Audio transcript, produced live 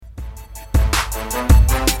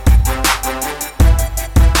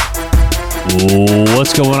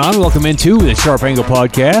What's going on? Welcome into the Sharp Angle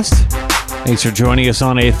Podcast. Thanks for joining us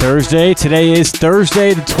on a Thursday. Today is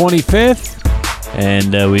Thursday the 25th,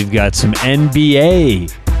 and we've got some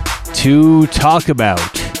NBA to talk about.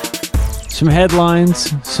 Some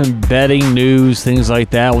headlines, some betting news, things like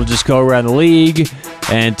that. We'll just go around the league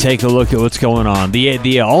and take a look at what's going on.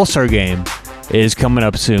 The All-Star game is coming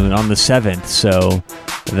up soon on the 7th, so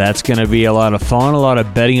that's going to be a lot of fun, a lot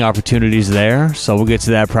of betting opportunities there. So we'll get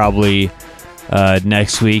to that probably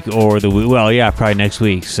next week or probably next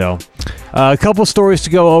week. So a couple stories to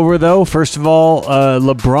go over, though. First of all,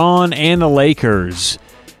 LeBron and the Lakers.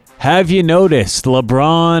 Have you noticed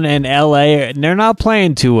LeBron and LA, they're not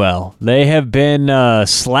playing too well. They have been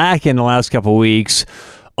slack in the last couple weeks,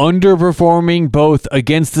 underperforming both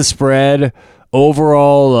against the spread,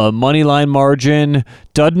 overall money line margin.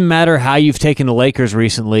 Doesn't matter how you've taken the Lakers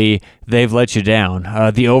recently, they've let you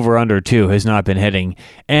down. The over-under, too, has not been hitting.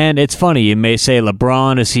 And it's funny, you may say,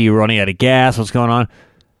 LeBron, is he running out of gas? What's going on?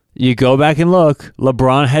 You go back and look,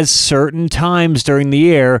 LeBron has certain times during the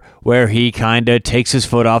year where he kind of takes his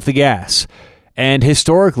foot off the gas. And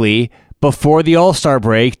historically, before the All-Star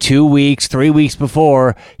break, 2 weeks, 3 weeks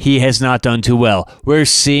before, he has not done too well. We're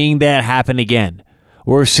seeing that happen again.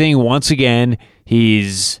 We're seeing once again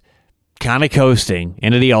he's kind of coasting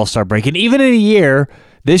into the All-Star break. And even in a year,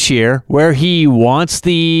 this year, where he wants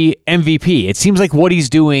the MVP, it seems like what he's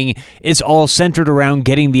doing is all centered around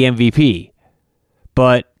getting the MVP.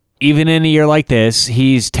 But even in a year like this,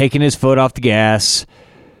 he's taking his foot off the gas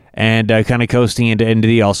and kind of coasting into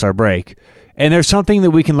the All-Star break. And there's something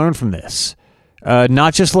that we can learn from this.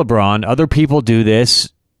 Not just LeBron. Other people do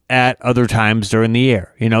this at other times during the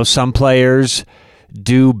year. You know, some players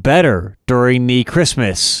do better during the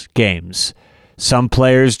Christmas games. Some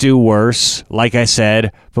players do worse, like I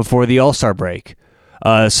said, before the All-Star break.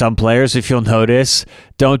 Some players, if you'll notice,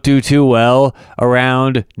 don't do too well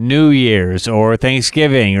around New Year's or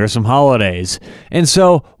Thanksgiving or some holidays. And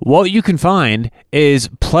so what you can find is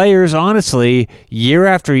players, honestly, year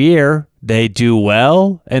after year, they do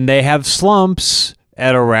well and they have slumps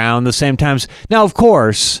at around the same times. Now, of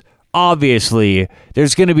course, obviously,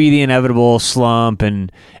 there's going to be the inevitable slump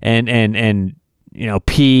and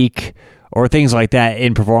peak or things like that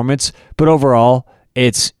in performance. But overall,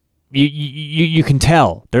 it's you can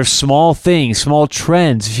tell there's small things, small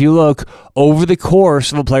trends. If you look over the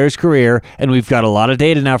course of a player's career, and we've got a lot of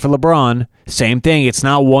data now for LeBron, same thing. It's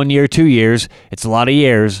not 1 year, 2 years. It's a lot of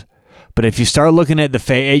years. But if you start looking at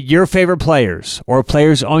your favorite players or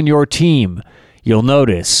players on your team, you'll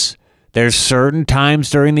notice there's certain times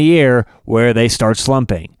during the year where they start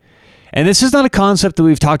slumping. And this is not a concept that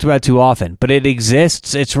we've talked about too often, but it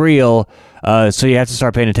exists, it's real, so you have to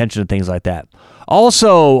start paying attention to things like that.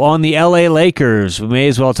 Also, on the LA Lakers, we may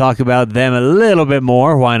as well talk about them a little bit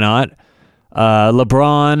more, why not?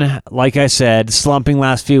 LeBron, like I said, slumping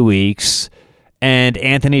last few weeks, and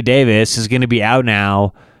Anthony Davis is going to be out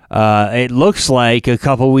now. It looks like a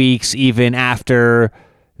couple weeks even after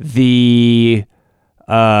the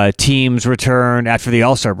teams return after the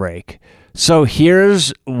All-Star break. So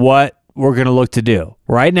here's what we're going to look to do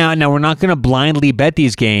right now. Now, we're not going to blindly bet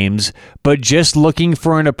these games, but just looking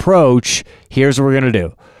for an approach, here's what we're going to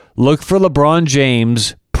do. Look for LeBron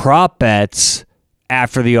James prop bets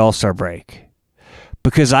after the All-Star break.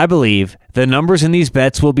 Because I believe the numbers in these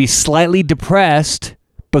bets will be slightly depressed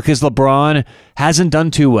because LeBron hasn't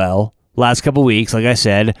done too well last couple weeks. Like I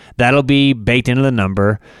said, that'll be baked into the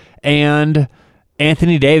number. And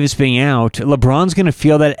Anthony Davis being out, LeBron's going to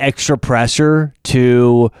feel that extra pressure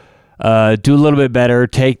to do a little bit better,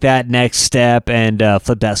 take that next step, and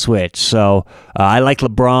flip that switch. So I like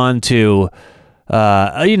LeBron to,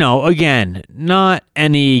 again, not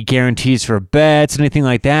any guarantees for bets, anything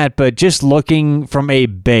like that, but just looking from a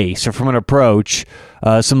base or from an approach,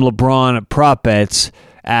 some LeBron prop bets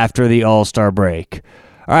after the All-Star break.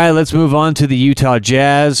 All right, let's move on to the Utah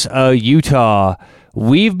Jazz. Utah,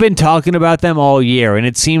 we've been talking about them all year, and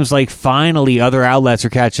it seems like finally other outlets are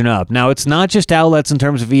catching up. Now, it's not just outlets in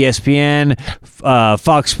terms of ESPN,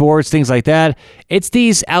 Fox Sports, things like that. It's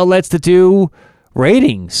these outlets that do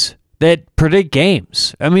ratings, that predict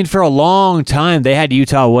games. I mean, for a long time, they had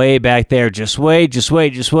Utah way back there. Just wait.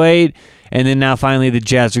 And then now finally the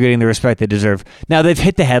Jazz are getting the respect they deserve. Now, they've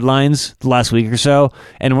hit the headlines the last week or so,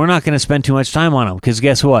 and we're not going to spend too much time on them because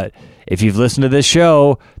guess what? If you've listened to this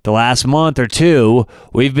show the last month or two,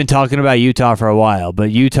 we've been talking about Utah for a while.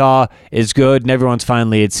 But Utah is good, and everyone's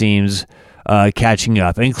finally, it seems, catching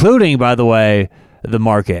up, including, by the way, the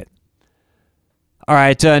market. All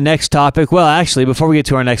right, next topic. Well, actually, before we get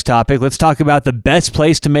to our next topic, let's talk about the best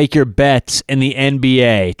place to make your bets in the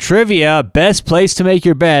NBA. Trivia, best place to make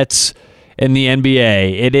your bets in the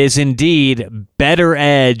NBA. It is indeed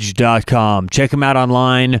BettorEdge.com. Check them out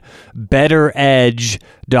online,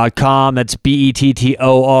 BettorEdge.com. That's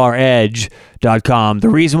BETTOR Edge.com. The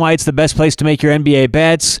reason why it's the best place to make your NBA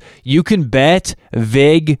bets, you can bet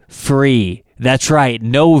VIG free. That's right.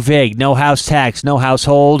 No VIG, no house tax, no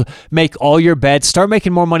household. Make all your bets. Start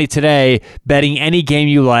making more money today betting any game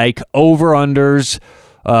you like, over-unders,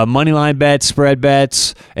 money line bets, spread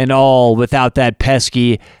bets, and all without that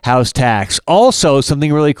pesky house tax. Also,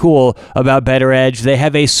 something really cool about Bettor Edge, they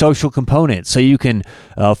have a social component, so you can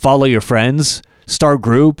follow your friends, start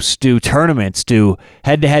groups, do tournaments, do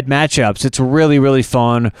head-to-head matchups. It's really, really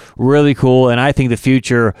fun, really cool, and I think the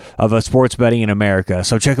future of sports betting in America.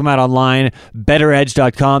 So check them out online,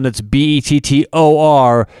 BettorEdge.com. That's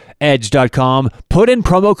BETTOR Edge.com. Put in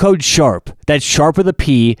promo code SHARP. That's SHARP with a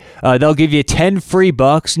P. They'll give you 10 free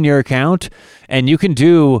bucks in your account, and you can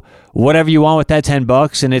do whatever you want with that 10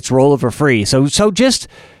 bucks, and it's rollover free. So just...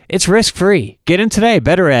 It's risk-free. Get in today,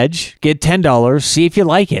 Bettor Edge. Get $10. See if you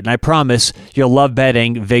like it. And I promise you'll love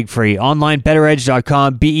betting VIG-free. Online,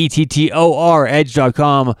 BettorEdge.com, BETTOR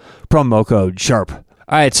Edge.com, promo code SHARP.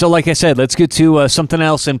 All right, so like I said, let's get to something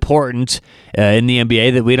else important in the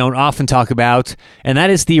NBA that we don't often talk about, and that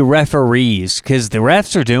is the referees, because the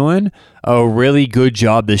refs are doing a really good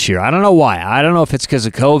job this year. I don't know why. I don't know if it's because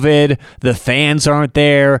of COVID, the fans aren't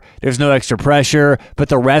there, there's no extra pressure, but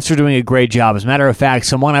the refs are doing a great job. As a matter of fact,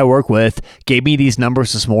 someone I work with gave me these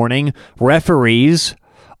numbers this morning. Referees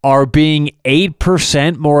are being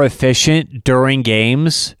 8% more efficient during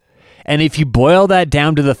games. And if you boil that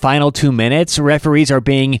down to the final 2 minutes, referees are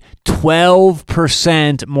being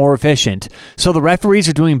 12% more efficient. So the referees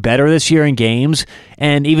are doing better this year in games,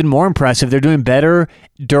 and even more impressive, they're doing better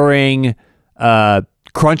during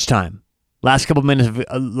crunch time, last couple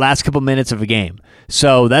minutes of a game.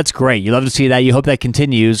 So that's great. You love to see that. You hope that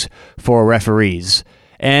continues for referees.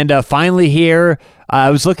 And finally here, I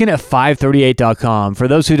was looking at 538.com. For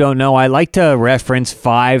those who don't know, I like to reference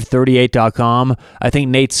 538.com. I think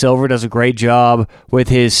Nate Silver does a great job with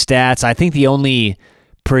his stats. I think the only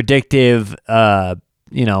predictive,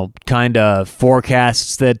 kind of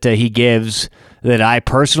forecasts that he gives that I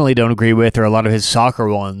personally don't agree with are a lot of his soccer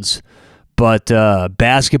ones. But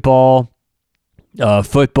basketball,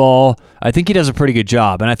 football, I think he does a pretty good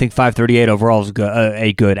job. And I think 538 overall is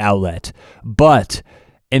a good outlet. But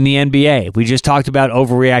in the NBA, we just talked about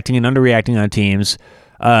overreacting and underreacting on teams.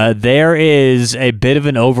 There is a bit of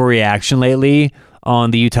an overreaction lately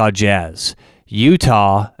on the Utah Jazz.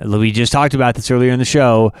 Utah, we just talked about this earlier in the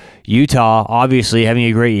show, Utah obviously having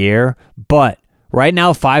a great year, but right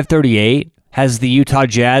now 538 has the Utah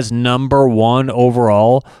Jazz number 1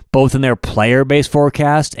 overall, both in their player-based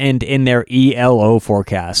forecast and in their ELO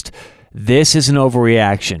forecast. This is an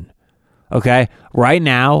overreaction. Okay, right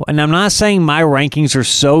now, and I'm not saying my rankings are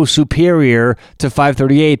so superior to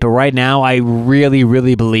 538, but right now I really,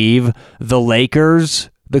 really believe the Lakers,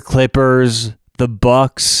 the Clippers, the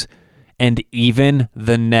Bucks, and even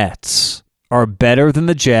the Nets are better than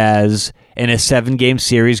the Jazz in a 7-game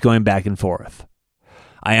series going back and forth.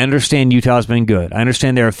 I understand Utah's been good. I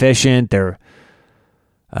understand they're efficient.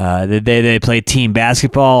 They play team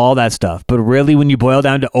basketball, all that stuff. But really, when you boil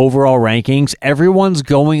down to overall rankings, everyone's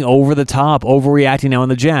going over the top, overreacting now on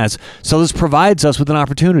the Jazz. So this provides us with an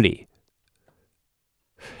opportunity.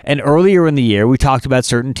 And earlier in the year, we talked about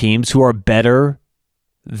certain teams who are better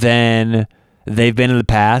than they've been in the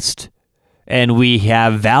past. And we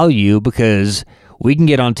have value because we can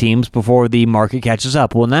get on teams before the market catches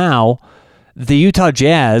up. Well, now the Utah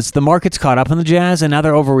Jazz, the market's caught up on the Jazz, and now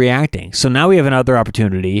they're overreacting. So now we have another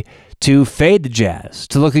opportunity to fade the Jazz,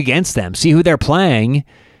 to look against them, see who they're playing,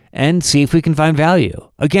 and see if we can find value.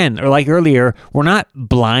 Again, or like earlier, we're not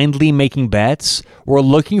blindly making bets. We're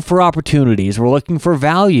looking for opportunities. We're looking for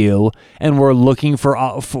value, and we're looking for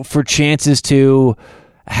chances to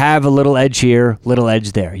have a little edge here, little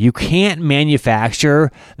edge there. You can't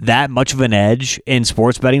manufacture that much of an edge in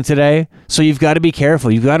sports betting today, so you've got to be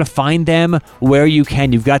careful. You've got to find them where you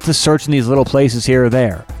can. You've got to search in these little places here or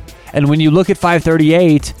there. And when you look at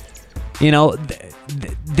 538,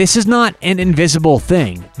 this is not an invisible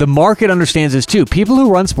thing. The market understands this too. People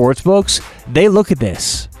who run sports books, they look at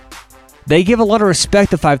this. They give a lot of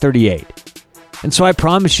respect to 538. And so I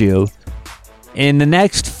promise you, in the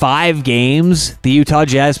next 5 games the Utah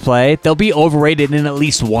Jazz play, they'll be overrated in at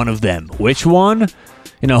least one of them. Which one?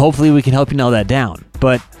 Hopefully we can help you nail that down.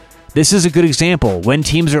 But this is a good example. When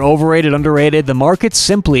teams are overrated, underrated, the market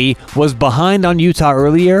simply was behind on Utah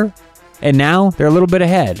earlier, and now they're a little bit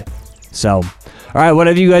ahead. So, all right,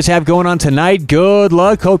 whatever you guys have going on tonight, good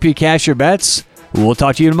luck. Hope you cash your bets. We'll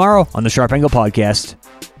talk to you tomorrow on the Sharp Angle Podcast.